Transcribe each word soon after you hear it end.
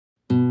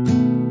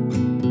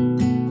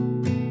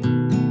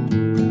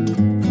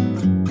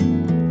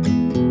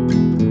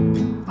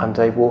I'm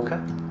Dave Walker.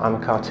 I'm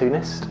a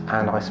cartoonist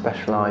and I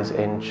specialise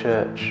in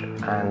church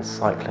and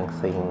cycling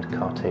themed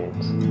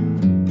cartoons.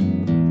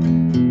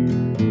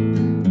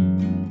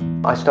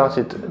 I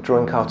started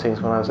drawing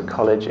cartoons when I was at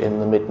college in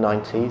the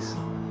mid-90s,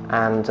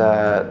 and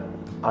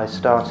I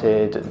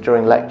started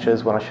during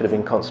lectures when I should have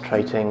been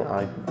concentrating.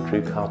 I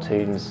drew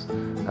cartoons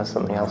as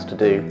something else to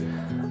do,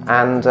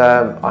 and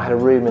I had a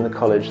room in the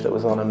college that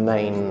was on a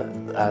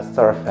main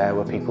thoroughfare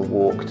where people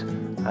walked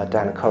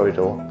down a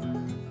corridor,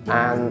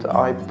 and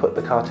I put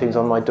the cartoons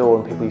on my door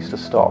and people used to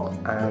stop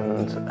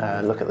and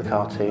look at the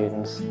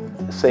cartoons.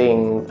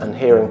 Seeing and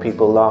hearing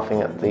people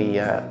laughing at the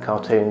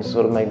cartoons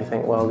sort of made me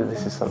think, well,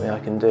 this is something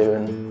I can do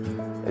and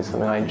it's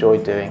something I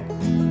enjoyed doing.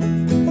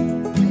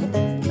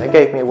 It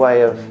gave me a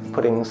way of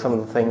putting some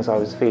of the things I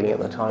was feeling at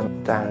the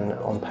time down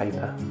on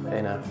paper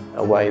in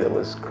a way that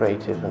was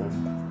creative and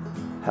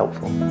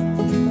helpful.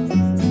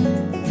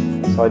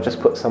 So I just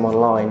put some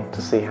online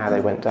to see how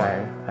they went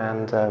down,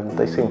 and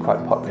they seemed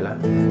quite popular.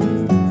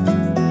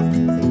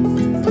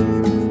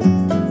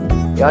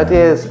 The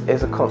idea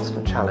is a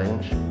constant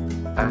challenge,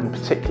 and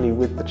particularly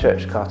with the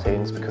church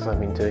cartoons, because I've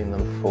been doing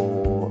them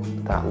for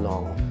that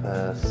long,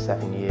 for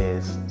 7, 8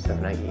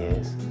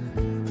 years.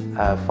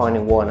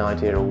 Finding one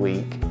idea a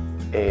week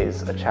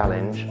is a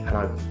challenge, and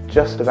I've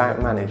just about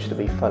managed to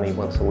be funny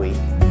once a week.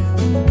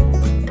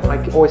 I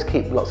always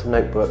keep lots of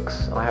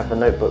notebooks. I have a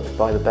notebook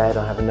by the bed,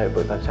 I have a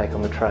notebook that I take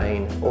on the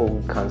train,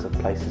 all kinds of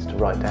places to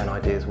write down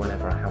ideas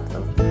whenever I have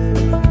them.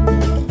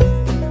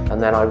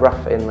 And then I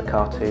rough in the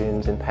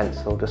cartoons in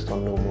pencil, just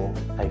on normal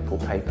A4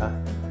 paper.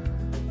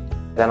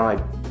 Then I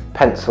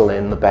pencil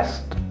in the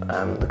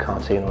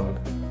cartoon on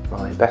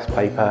my best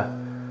paper,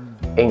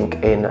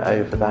 ink in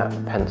over that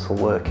pencil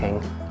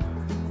working,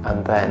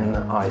 and then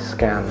I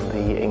scan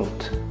the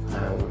inked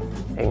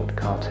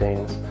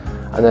cartoons.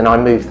 And then I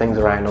move things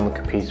around on the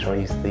computer. I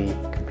use the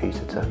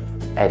computer to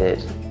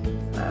edit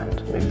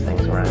and move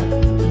things around.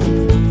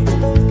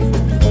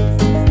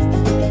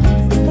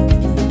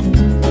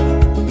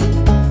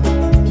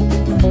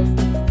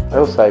 I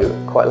also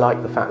quite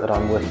like the fact that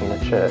I'm working in a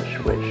church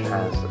which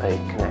has a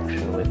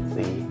connection with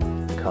the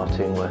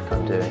cartoon work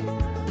I'm doing.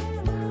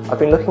 I've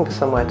been looking for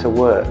somewhere to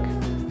work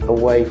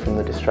away from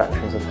the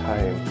distractions of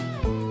home.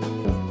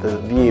 The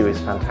view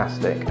is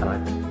fantastic, and I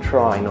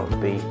try not to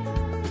be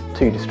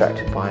too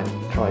distracted by it.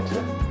 Try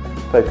to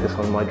focus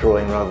on my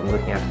drawing rather than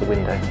looking out of the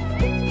window.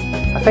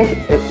 I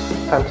think it's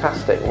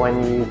fantastic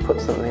when you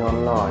put something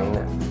online,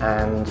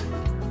 and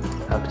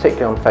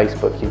particularly on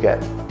Facebook you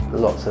get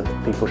lots of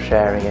people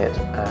sharing it,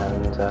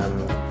 and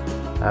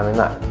I mean,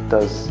 that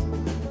does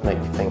make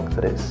me think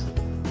that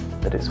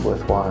it's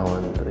worthwhile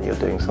and that you're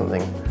doing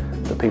something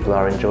that people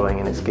are enjoying,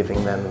 and it's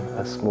giving them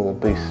a small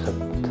boost to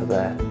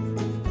their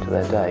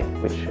day,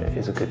 which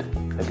is a good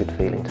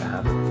feeling to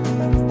have.